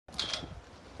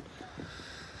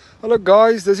Hello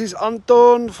guys, this is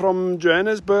Anton from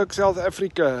Johannesburg, South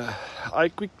Africa. I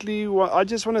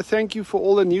just want to thank you for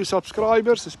all the new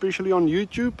subscribers, especially on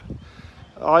YouTube.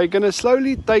 I'm gonna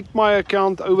slowly take my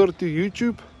account over to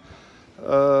YouTube.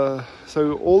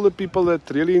 So all the people that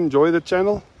really enjoy the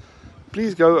channel,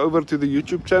 please go over to the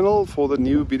YouTube channel. For the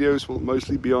new videos will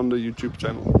mostly be on the YouTube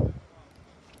channel.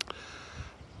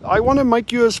 I want to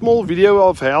make you a small video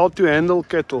of how to handle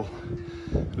cattle.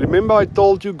 Remember, I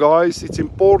told you guys it's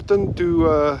important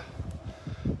to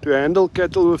handle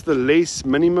cattle with the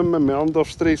minimum amount of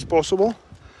stress possible.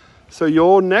 So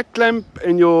your neck clamp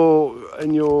and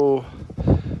your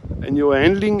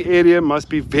handling area must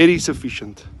be very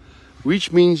sufficient,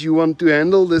 which means you want to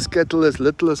handle this cattle as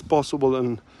little as possible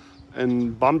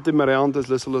and bump them around as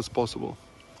little as possible.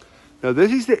 Now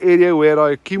this is the area where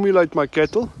I accumulate my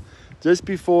cattle just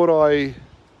before I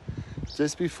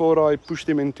push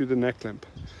them into the neck clamp.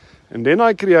 And then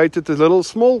I created a little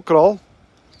small kraal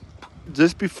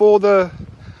just before the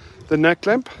neck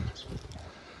clamp,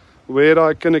 where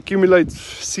I can accumulate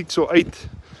 6 or 8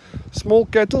 small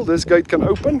cattle. This gate can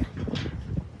open.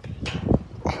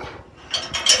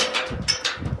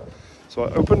 So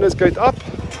I open this gate up.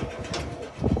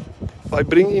 I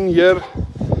bring in here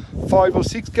 5 or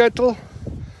 6 cattle.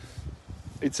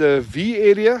 It's a V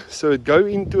area, so it goes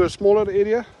into a smaller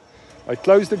area. I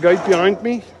close the gate behind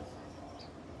me.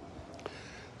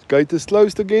 The gate is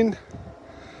closed again.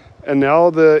 And now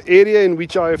the area in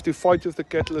which I have to fight with the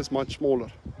cattle is much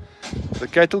smaller. The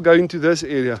cattle go into this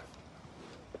area.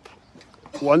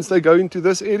 Once they go into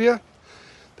this area,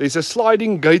 there's a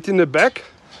sliding gate in the back.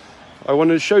 I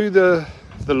want to show you the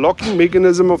locking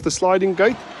mechanism of the sliding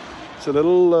gate. It's a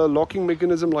little locking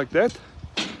mechanism like that,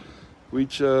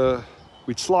 which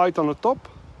slide on the top.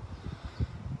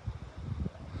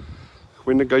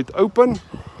 When the gate open,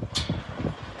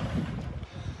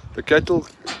 the cattle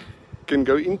can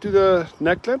go into the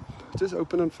neck clamp. Just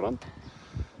open in front.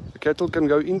 The cattle can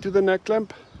go into the neck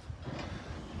clamp.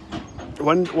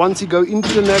 Once he go into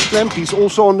the neck clamp, he's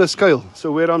also on the scale.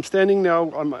 So where I'm standing now,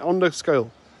 I'm on the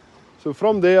scale. So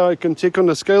from there I can check on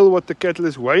the scale what the cattle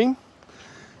is weighing.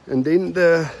 And then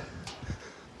the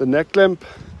neck clamp,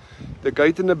 the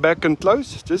gate in the back can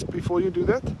close. Just before you do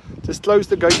that, just close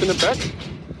the gate in the back.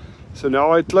 So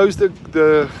now I close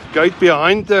the gate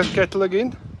behind the cattle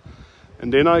again.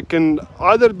 And then I can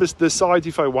either decide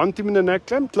if I want him in the neck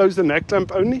clamp, close the neck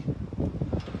clamp only.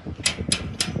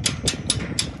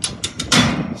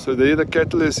 So there the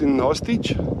cattle is in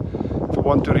hostage. If I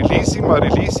want to release him, I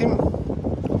release him.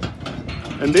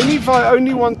 And then if I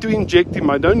only want to inject him,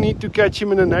 I don't need to catch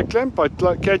him in a neck clamp, I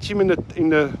catch him in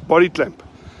the body clamp.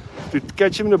 To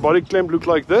catch him in the body clamp look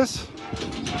like this.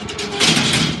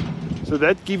 So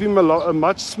that gives him a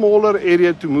much smaller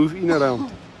area to move in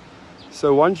around.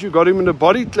 So once you got him in the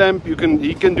body clamp, he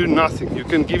can do nothing. You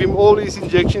can give him all these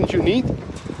injections you need.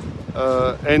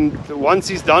 And once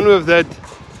he's done with that,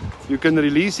 you can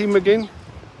release him again.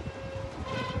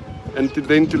 And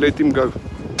then to let him go.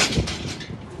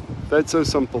 That's so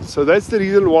simple. So that's the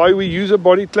reason why we use a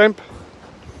body clamp.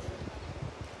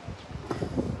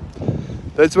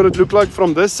 That's what it looked like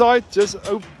from this side. Just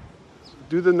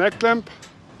do the neck clamp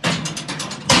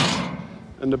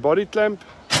and the body clamp.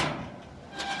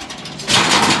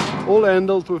 All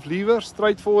handled with lever,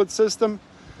 straightforward system.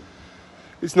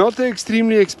 It's not an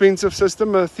extremely expensive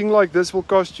system. A thing like this will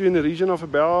cost you in the region of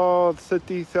about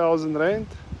 30,000 Rand.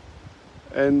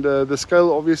 And the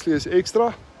scale obviously is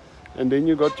extra. And then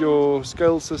you got your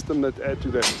scale system that add to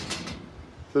that.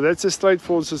 So that's a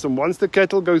straightforward system. Once the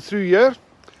cattle go through here,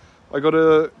 I got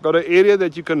an area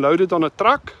that you can load it on a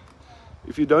truck.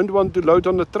 If you don't want to load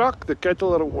on the truck, the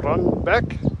cattle will run back,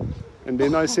 and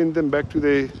then I send them back to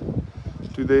their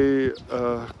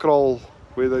kraal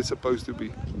where they're supposed to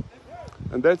be.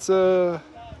 And that's a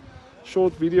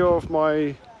short video of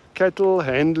my cattle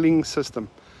handling system.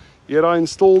 Here I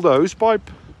installed a hose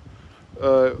pipe.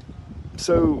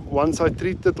 So once I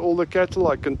treated all the cattle,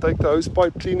 I can take the hose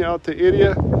pipe, clean out the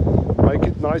area, make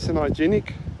it nice and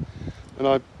hygienic. And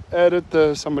I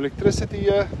added some electricity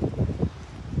here.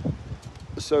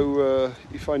 So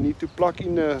if I need to plug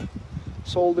in a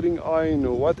soldering iron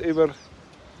or whatever,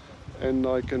 and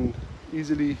I can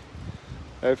easily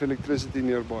have electricity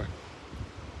nearby.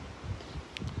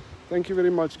 Thank you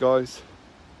very much, guys.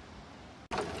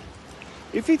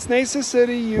 If it's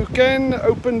necessary, you can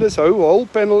open this whole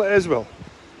panel as well.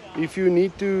 If you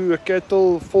need to, a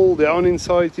cattle fall down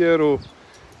inside here, or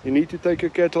you need to take a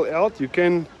cattle out, you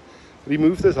can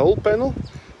remove this whole panel.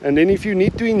 And then if you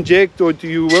need to inject or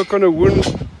you work on a wound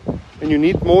and you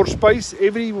need more space,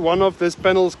 every one of these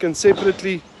panels can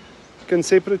separately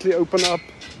open up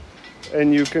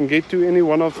and you can get to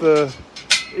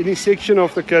any section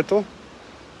of the cattle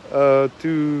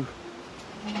to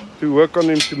work on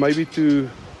them, to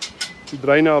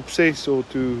drain an abscess or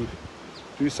to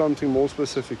do something more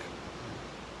specific.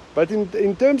 But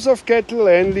in terms of cattle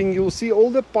handling, you'll see all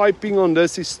the piping on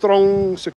this is strong,